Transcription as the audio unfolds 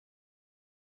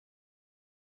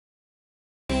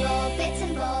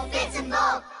Bob, Bitz and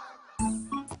Bob.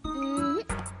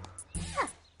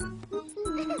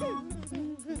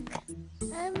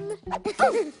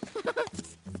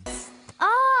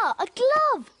 Ah, a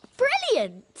glove!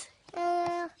 Brilliant!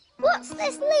 What's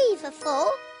this lever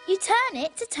for? You turn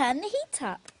it to turn the heat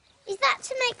up. Is that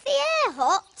to make the air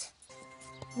hot?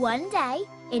 One day,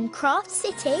 in Craft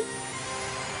City,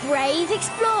 brave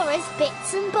explorers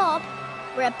Bitz and Bob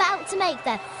were about to make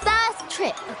their first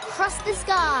trip across the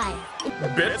sky.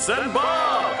 Bitz and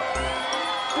Bob!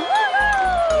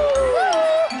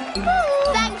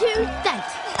 Thank you, thank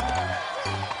you.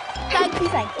 Thank you,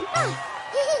 thank you.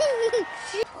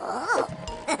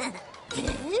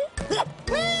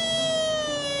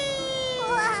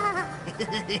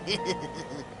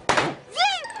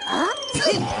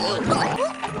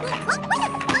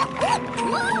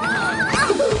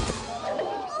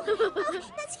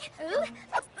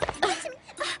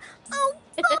 Oh,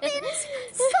 Bobbins!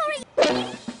 Sorry!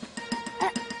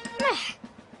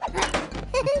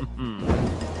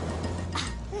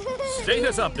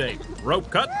 Status update. Rope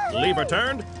cut, lever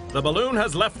turned, the balloon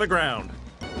has left the ground.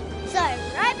 So,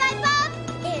 Robot Bob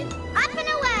is up and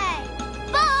away!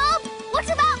 Bob, what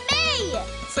about me?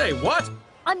 Say what?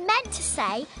 I meant to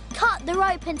say, cut the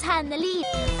rope and turn the lever.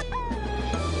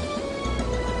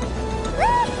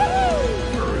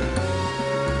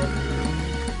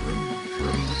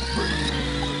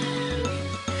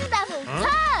 Level,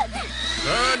 turn!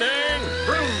 Turning!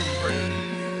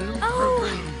 Oh,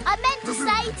 I meant to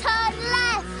say turn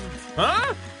left.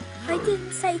 Huh? I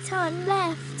didn't say turn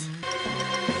left.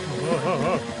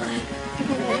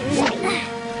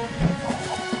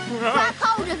 Grab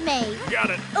hold of me. Got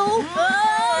it. Oh!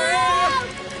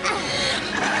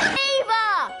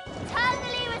 Lever! Turn the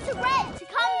lever to red to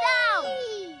come down.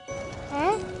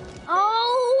 Huh?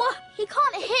 Oh, he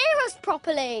can't hear us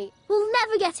properly. We'll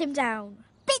never get him down.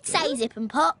 Bitz say Zip and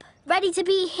Pop, ready to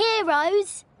be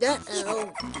heroes.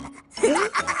 Uh-oh.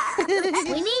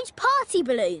 We need party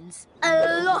balloons.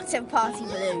 A lot of party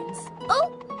balloons.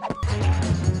 Oh!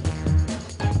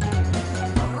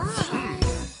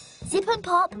 Zip and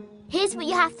Pop, here's what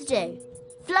you have to do.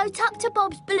 Float up to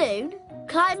Bob's balloon,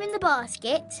 climb in the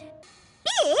basket.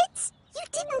 Bitz, you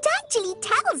didn't actually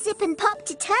tell Zip and Pop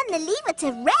to turn the lever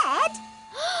to red.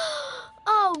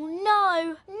 Oh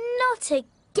no, not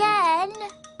again.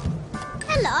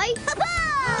 Hello.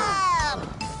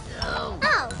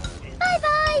 Oh.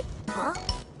 Bye-bye. Huh?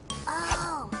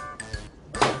 Oh.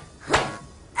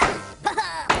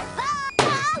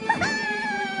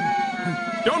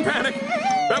 Don't panic.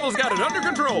 Bevel's got it under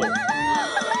control.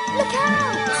 Look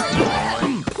out!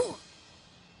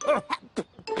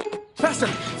 Faster!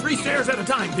 3 stairs at a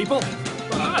time, people.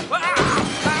 Ow!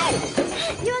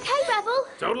 You okay, Bevel?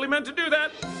 Totally meant to do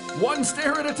that. 1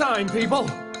 stair at a time, people.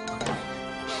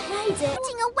 Made it.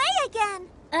 Getting away again.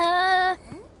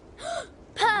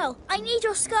 Pearl, I need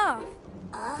your scarf.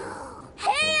 Oh.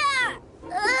 Here!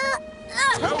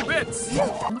 Go, Bitz!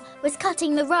 Was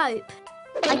cutting the rope.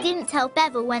 I didn't tell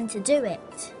Bevel when to do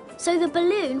it. So the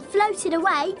balloon floated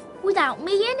away without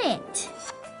me in it.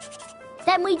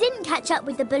 Then we didn't catch up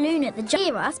with the balloon at the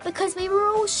near us because we were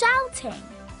all shouting.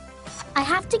 I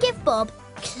have to give Bob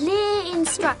clear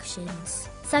instructions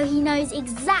so he knows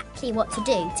exactly what to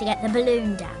do to get the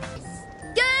balloon down.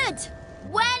 Good!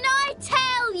 When I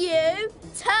tell you,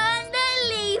 turn the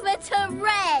lever to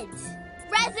red.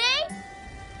 Ready?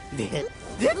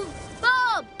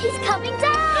 Bob, he's coming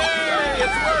down! Hey,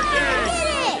 it's working! Did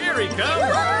it! Here he comes!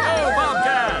 Oh,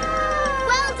 Bobcat!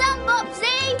 Well done,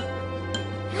 Bobsy!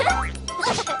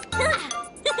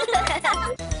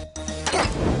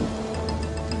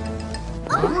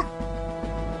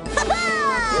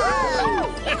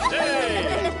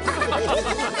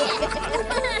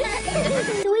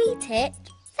 To eat it?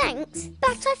 Thanks,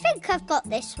 but I think I've got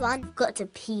this one. Got to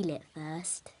peel it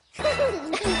first. Bitz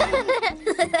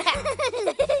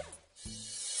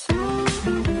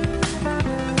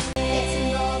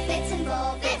and Bob, Bitz and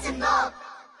Bob, Bitz and Bob.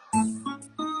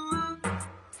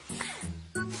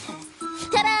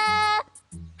 Ta-da!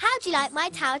 How'd you like my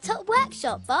Tower Top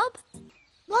workshop, Bob?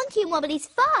 Wonky and Wobbly's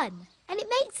fun, and it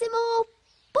makes him all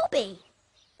bobby.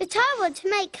 But I want to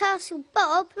make Castle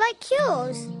Bob like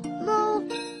yours. More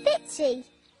Bitzy.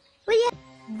 Will you?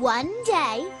 One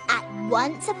day, at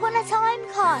Once Upon a Time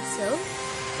Castle,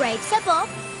 brave Sir Bob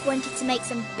wanted to make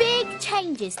some big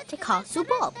changes to Castle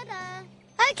Bob.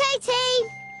 Okay, team.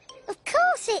 Of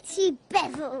course it's you,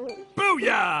 Bevel.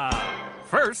 Booyah!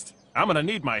 First, I'm gonna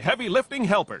need my heavy lifting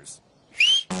helpers.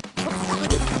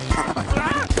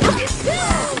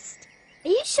 Are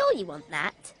you sure you want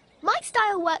that? My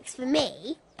style works for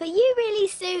me, but you really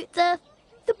suit the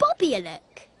bobbier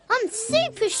look. I'm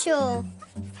super sure.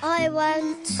 I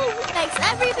won't. Makes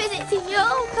every visit to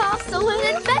your castle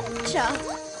an adventure.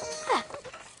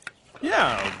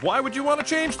 Yeah, why would you want to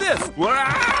change this?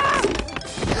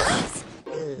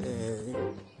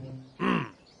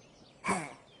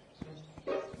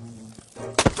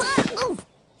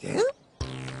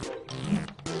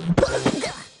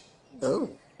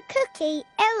 Cookie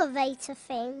elevator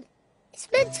thing. It's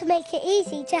meant to make it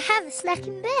easy to have a snack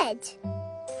in bed.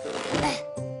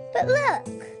 But look,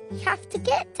 you have to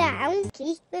get down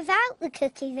without the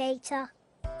cookie vator.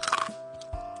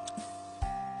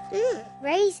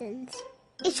 Raisins.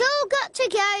 It's all got to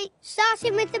go,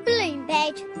 starting with the balloon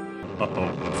bed.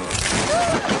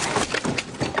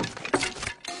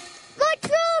 My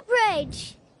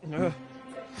drawbridge!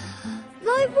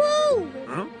 My wall!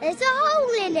 Huh? There's a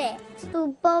hole in it.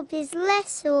 Oh, Bob is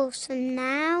less awesome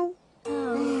now.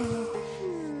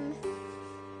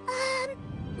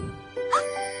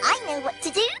 I know what to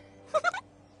do.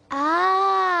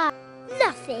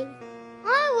 Nothing.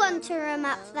 I want a room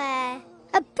up there.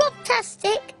 A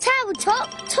Bobtastic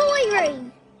tower-top toy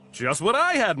room. Just what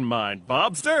I had in mind,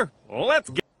 Bobster. Let's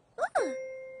get...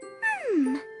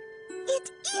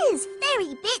 It is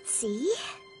very bitsy.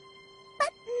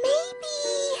 But maybe...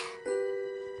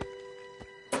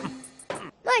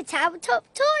 My tower-top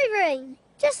toy room.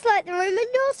 Just like the room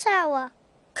in your tower.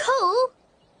 Cool.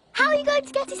 How are you going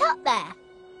to get it up there?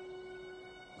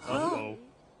 Uh-oh.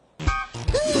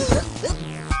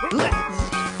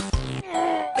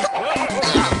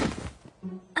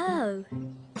 Oh.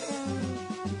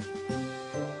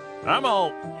 I'm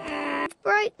all...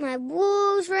 Broke my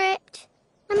walls ripped.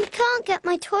 And can't get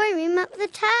my toy room up the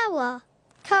tower.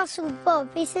 Castle Bob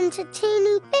isn't a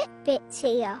teeny bit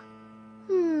bitsier.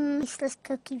 Useless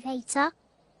cookie vator.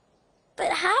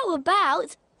 But how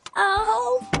about a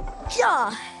whole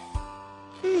jar?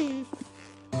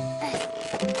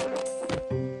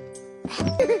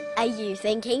 Are you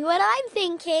thinking what I'm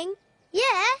thinking?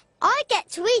 Yeah, I get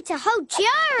to eat a whole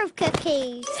jar of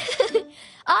cookies.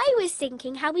 I was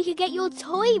thinking how we could get your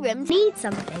toy room to need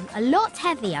something a lot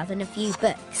heavier than a few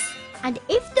books. And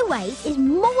if the weight is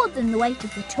more than the weight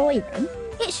of the toy room,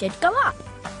 it should go up.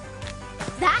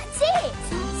 That's it!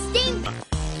 Steam!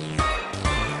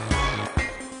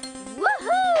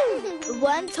 Woohoo!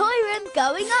 One toy room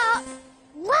going up.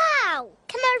 Wow!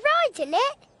 Can I ride in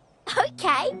it?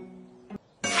 Okay.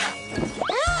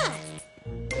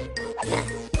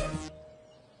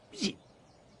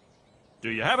 Do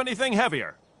you have anything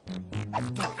heavier?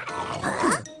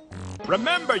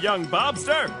 Remember, young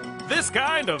Bobster, this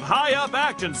kind of high-up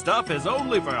action stuff is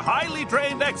only for highly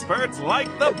trained experts like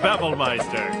the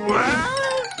Bevelmeister.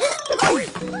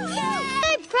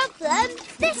 No problem.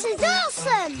 This is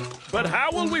awesome. But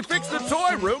how will we fix the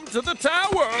toy room to the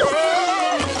tower?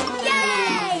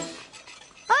 Yay!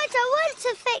 I don't want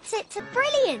to fix it to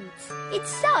Brilliant!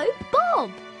 It's so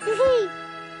Bob! Huey!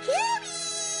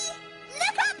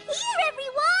 Look up here,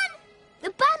 everyone! The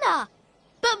banner!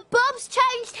 But Bob's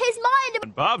changed his mind.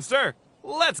 And Bobster,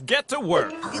 let's get to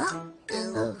work.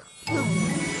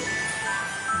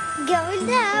 Going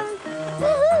down.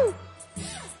 Woohoo!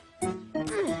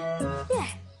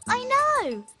 I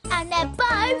know! And they're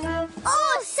both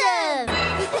awesome!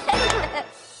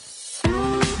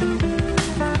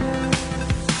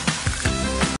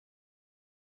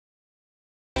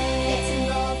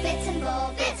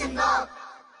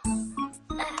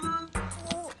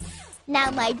 Now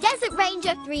my Desert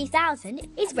Ranger 3000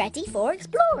 is ready for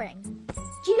exploring.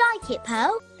 Do you like it,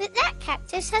 Pearl? But that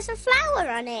cactus has a flower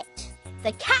on it.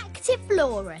 The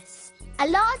Cactiflorus. A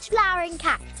large flowering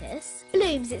cactus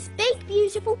blooms its big,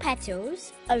 beautiful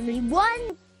petals. Only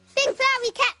one... Big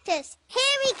flowery cactus,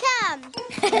 here we come.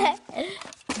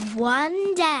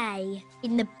 One day,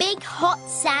 in the big, hot,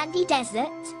 sandy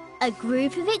desert, a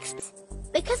group of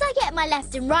Because I get my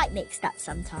left and right mixed up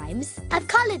sometimes, I've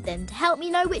coloured them to help me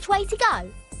know which way to go.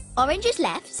 Orange is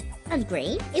left, and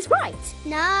green is right.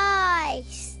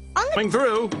 Nice. Coming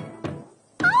through.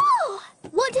 Oh!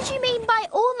 What did you mean by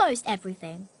almost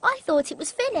everything? I thought it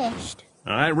was finished.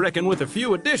 I reckon with a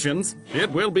few additions,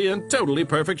 it will be in totally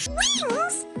perfect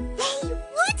Wings? They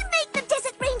would make the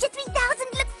Desert Ranger 3000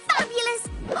 look fabulous.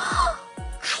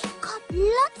 I've got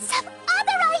lots of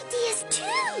other ideas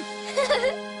too.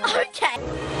 Okay.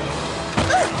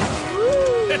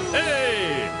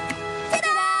 Hey!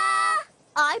 Ta-da!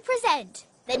 I present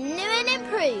the new and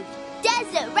improved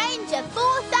Desert Ranger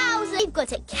 4000. We've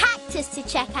got a cactus to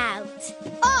check out.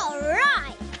 All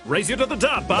right. Race you to the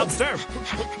top, Bobster.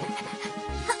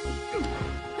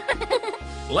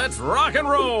 let's rock and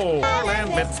roll. Pearl and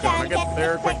Bitz gonna get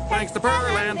there quick thanks to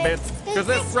Pearl and Bitz, 'cause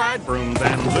this ride brooms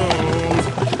and zooms.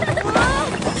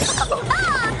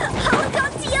 Hold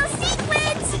on to your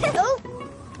sequence! Oh,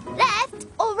 left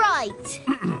or right?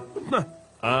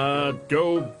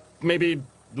 Go maybe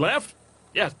left?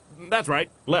 Yes, that's right,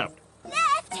 left.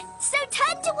 Left! So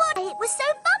turn toward it was so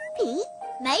bumpy.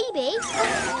 Maybe.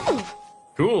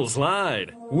 Cool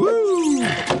slide. Woo!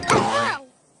 Oh.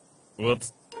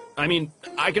 Whoops. I mean,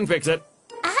 I can fix it.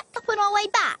 Up on our way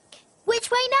back.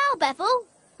 Which way now, Bevel?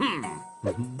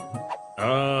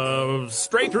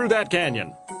 Straight through that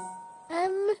canyon.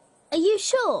 Are you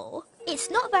sure? It's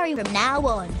not very from now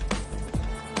on.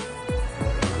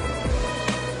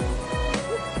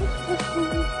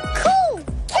 Cool!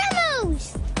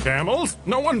 Camels! Camels?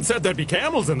 No one said there'd be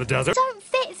camels in the desert. Don't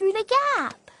fit through the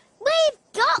gap. We've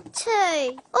got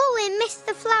to! Oh, we missed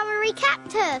the flowery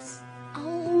cactus.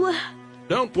 Oh.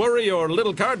 Don't worry your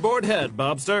little cardboard head,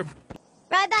 Bobster.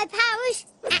 Robo powers,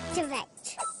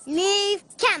 activate. Move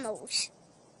camels.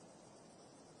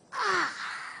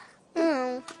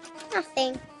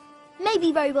 Nothing.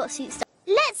 Maybe robot suit stuff.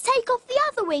 Let's take off the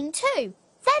other wing too.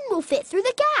 Then we'll fit through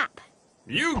the gap.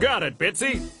 You got it,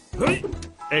 Bitsy.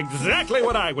 Exactly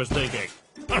what I was thinking.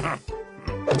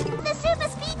 The super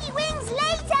speedy wings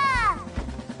later.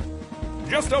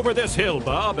 Just over this hill,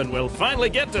 Bob, and we'll finally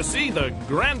get to see the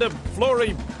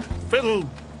grandiflory fiddle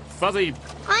fuzzy.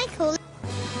 I call it.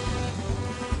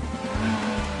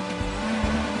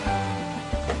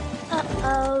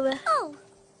 Uh-oh. Oh.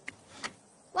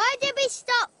 Why did we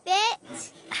stop,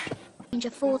 Bitz? Ranger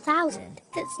 4000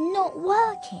 that's not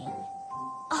working.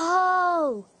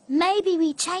 Oh, maybe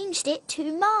we changed it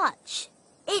too much.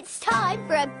 It's time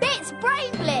for a Bitz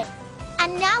brain blip.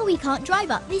 And now we can't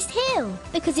drive up this hill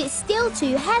because it's still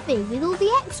too heavy with all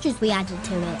the extras we added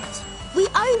to it. We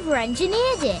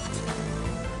over-engineered it.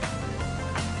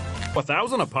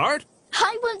 1,000 apart?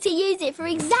 I want to use it for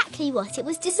exactly what it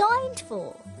was designed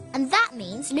for. And that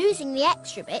means losing the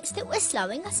extra bits that were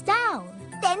slowing us down.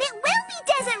 Then it will be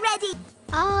desert ready.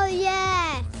 Oh,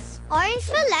 yes. Orange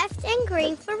for left and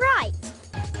green for right.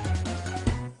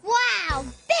 Wow,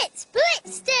 Bitz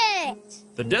blitzed it!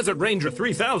 The Desert Ranger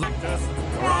 3000.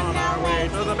 We're on our way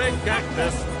to the big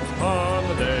cactus on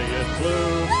the day it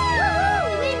blooms.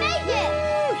 Woo! We made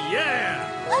it! Yeah!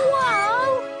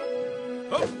 Wow!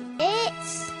 Oh,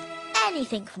 It's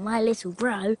anything for my little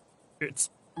bro. it's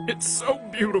so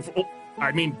beautiful.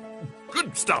 I mean,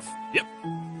 good stuff. Yep.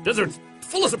 Desert's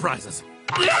full of surprises.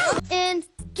 And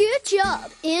good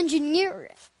job,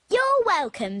 engineering. You're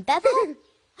welcome, Bevel.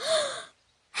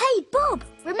 Hey, Bob,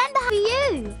 remember how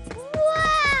you?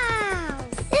 Wow!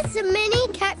 It's a mini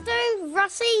cacto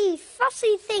russy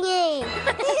fussy thingy.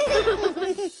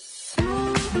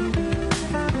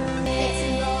 Bits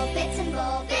and Bob, Bits and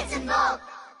Bob, Bits and Bob.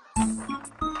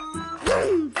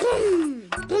 Boom, boom,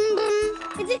 boom,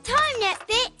 boom. Is it time yet,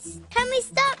 Bitz? Can we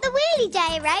start the wheelie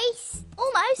day race?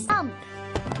 Almost.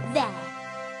 There.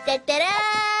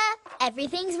 Da-da-da!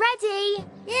 Everything's ready.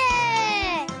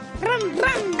 Yeah! Brum,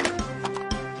 brum.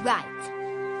 Right.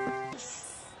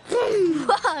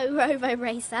 Whoa, Robo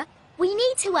Racer. We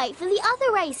need to wait for the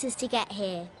other racers to get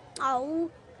here. Oh,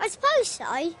 I suppose so.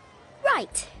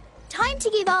 Right. Time to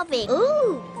give our big...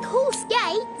 Ooh, cool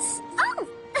skates. Oh,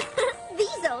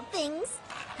 these old things.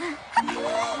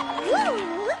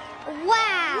 Wow!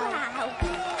 Wow.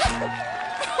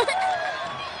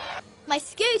 My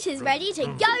scooter's ready to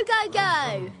go, go,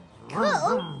 go.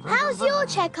 Cool. How's your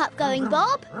checkup going,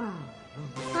 Bob?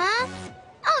 Huh?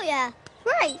 Oh, yeah.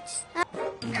 Great.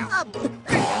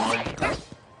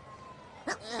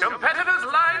 Competitors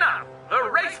line up. The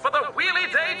race for the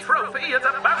Wheelie Day trophy is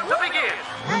about to begin.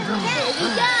 Here we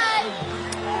go.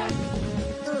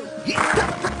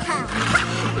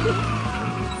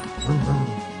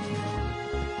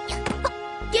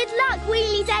 Good luck,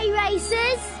 Wheelie Day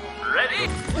racers. Ready?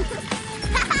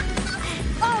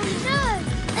 Oh, no.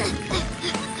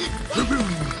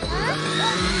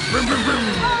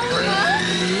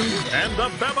 And the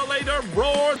Bevelator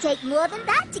roars. Take more than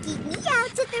that to keep me out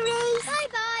of the race.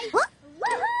 Bye-bye. What?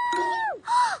 Woohoo!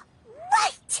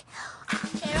 Right!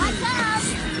 Here I come!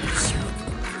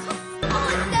 Oh,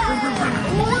 no!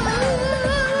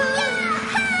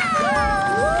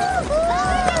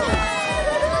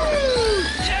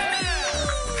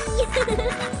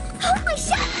 Oh, my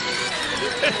shot!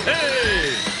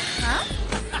 Hey! Huh?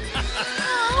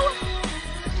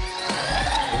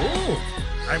 Ooh,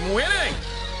 I'm winning.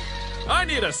 I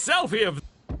need a selfie of...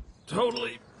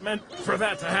 Totally meant for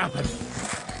that to happen.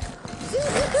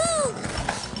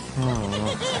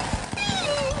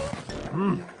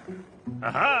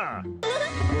 Aha!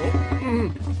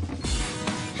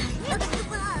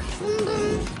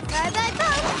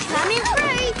 Go, coming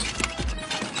through.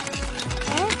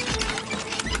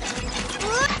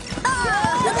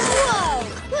 Whoa!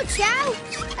 Watch out!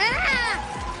 Ah!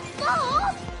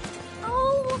 Bob!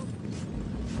 Oh!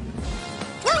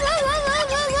 Whoa, whoa, whoa, whoa,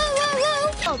 whoa, whoa, whoa,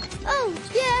 whoa! Oh,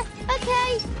 yeah,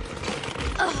 okay.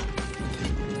 Oh.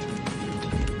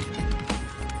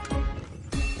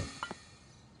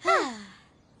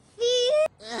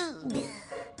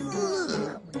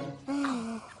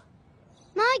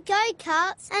 My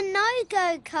go-karts and no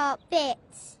go-kart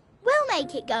bits. We'll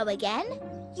make it go again.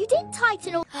 You did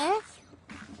tighten all...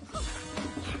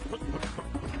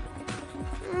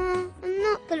 I'm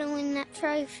not going to win that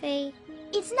trophy.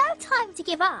 It's no time to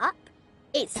give up.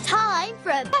 It's time for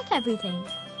a check everything.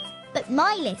 But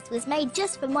my list was made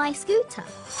just for my scooter.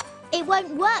 It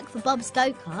won't work for Bob's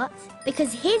go-kart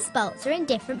because his bolts are in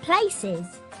different places.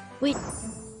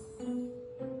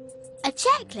 A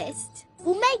checklist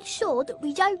will make sure that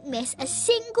we don't miss a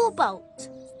single bolt.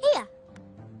 Here.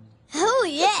 Oh,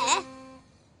 yeah.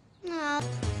 Oh.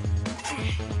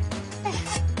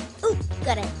 Ooh,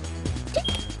 got it. Tick.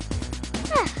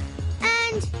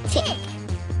 And tick.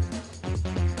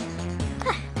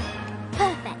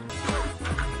 Perfect.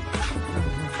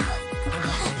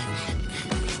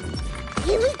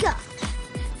 Here we go.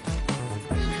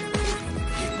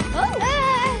 Oh.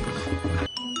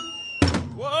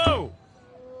 Whoa!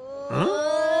 Huh?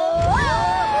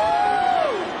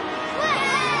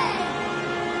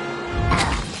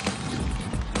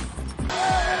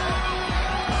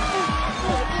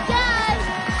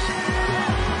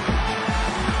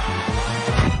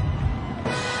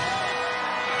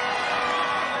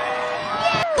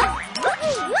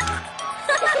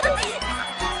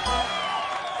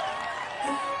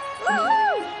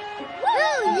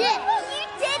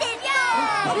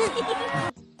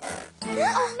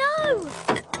 Oh no!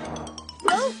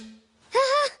 Oh.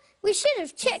 We should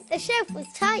have checked the shelf was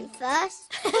tight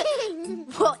first.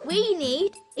 What we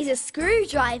need is a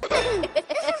screwdriver.